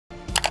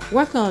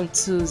Welcome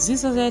to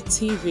Zisodel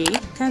TV.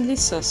 Kindly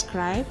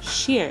subscribe,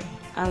 share,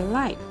 and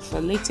like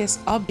for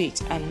latest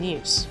updates and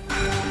news.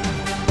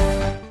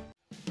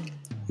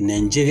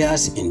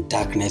 Nigerians in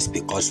darkness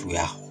because we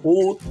are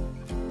owed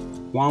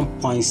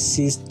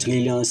 1.6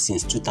 trillion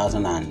since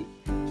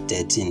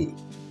 2013.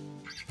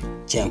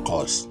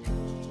 Gencos.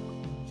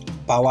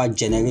 Power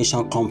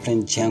generation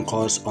company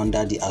Gencos,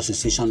 under the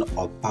Association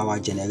of Power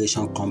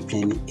Generation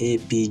Company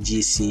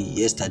APGC,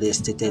 yesterday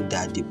stated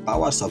that the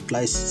power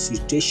supply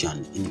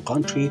situation in the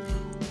country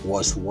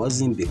was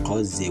worsened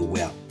because they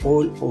were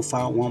all over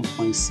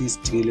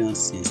 1.6 trillion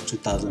since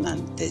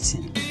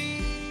 2013.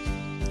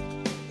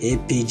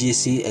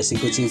 APGC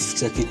Executive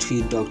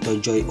Secretary Dr.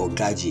 Joy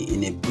Ogaji,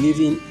 in a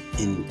briefing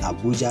in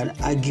Abuja,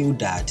 argued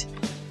that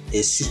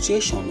a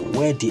situation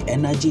where the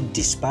energy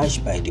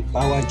dispatched by the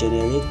power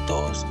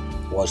generators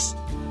was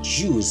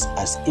used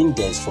as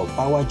index for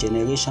power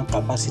generation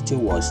capacity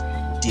was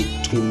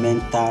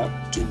detrimental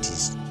to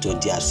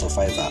their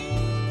survival.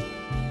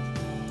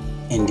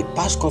 In the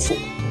past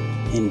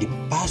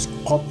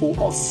couple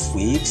of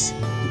weeks,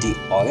 the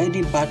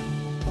already bad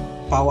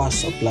power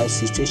supply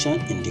situation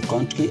in the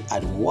country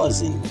had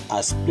worsened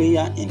as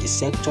players in the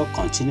sector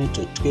continue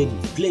to trade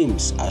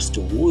blames as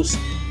to whose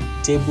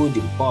table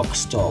the buck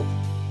stopped.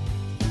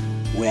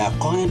 We are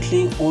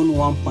currently on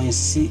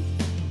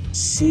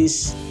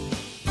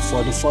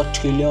 1.644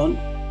 trillion.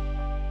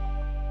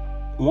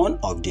 One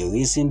of the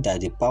reasons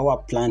that the power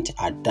plant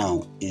are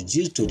down is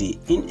due to the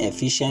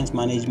inefficient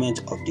management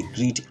of the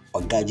grid,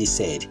 Ogaji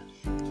said.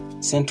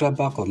 Central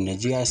Bank of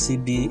Nigeria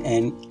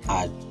 (CBN)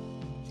 had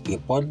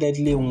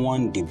reportedly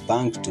warned the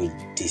bank to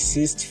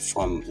desist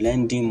from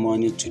lending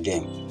money to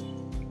them.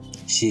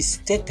 She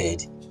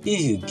stated,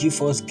 "If you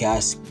give us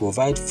gas,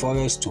 provide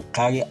forests to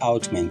carry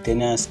out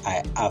maintenance,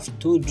 I have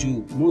told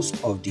you most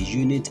of the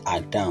units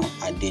are down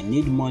and they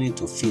need money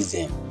to fix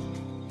them.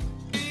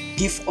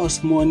 Give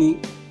us money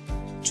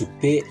to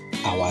pay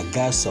our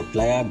gas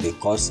supplier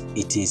because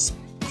it is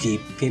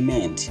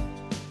prepayment.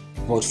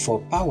 But for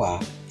power,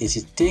 it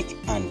is take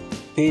and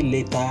pay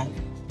later.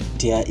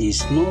 There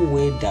is no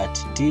way that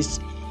this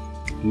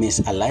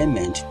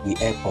misalignment will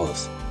help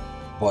us."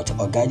 But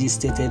Ogaji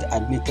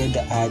admitted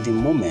that at the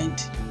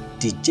moment,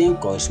 the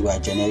Gencos were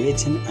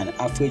generating an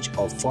average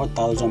of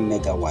 4,000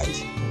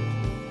 megawatts.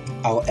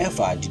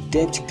 However, the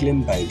debt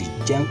claimed by the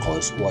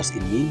Gencos was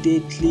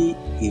immediately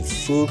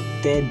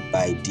refuted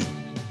by the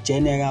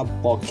General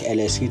Bulk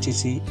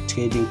Electricity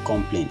Trading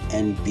Company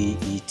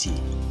 (NBET).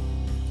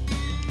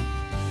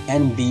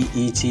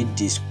 NBET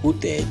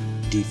disputed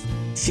the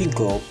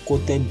figure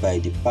quoted by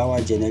the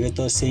power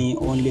generator, saying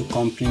only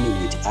companies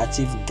with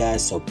active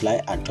gas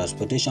supply and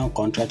transportation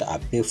contract are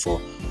paid for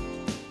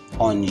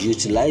on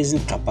utilizing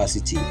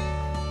capacity.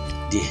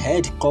 The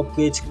head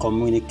corporate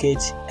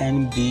communicates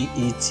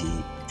NBET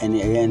and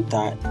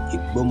Renta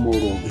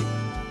Igbomorowe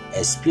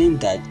explained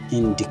that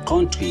in the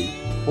country,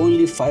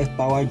 only 5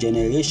 power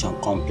generation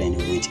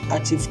companies with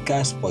active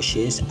gas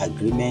purchase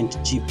agreement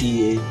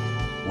 (GPA)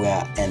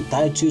 were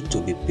entitled to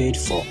be paid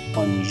for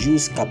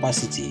unused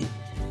capacity.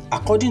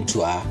 According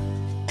to her,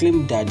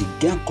 claimed that the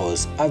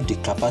Gencos have the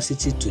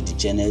capacity to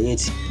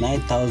generate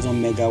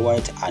 9,000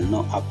 megawatts are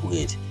not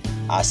accurate,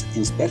 as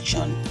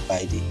inspection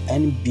by the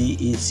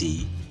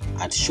NBET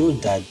had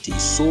showed that the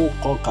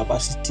so-called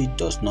capacity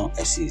does not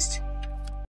exist.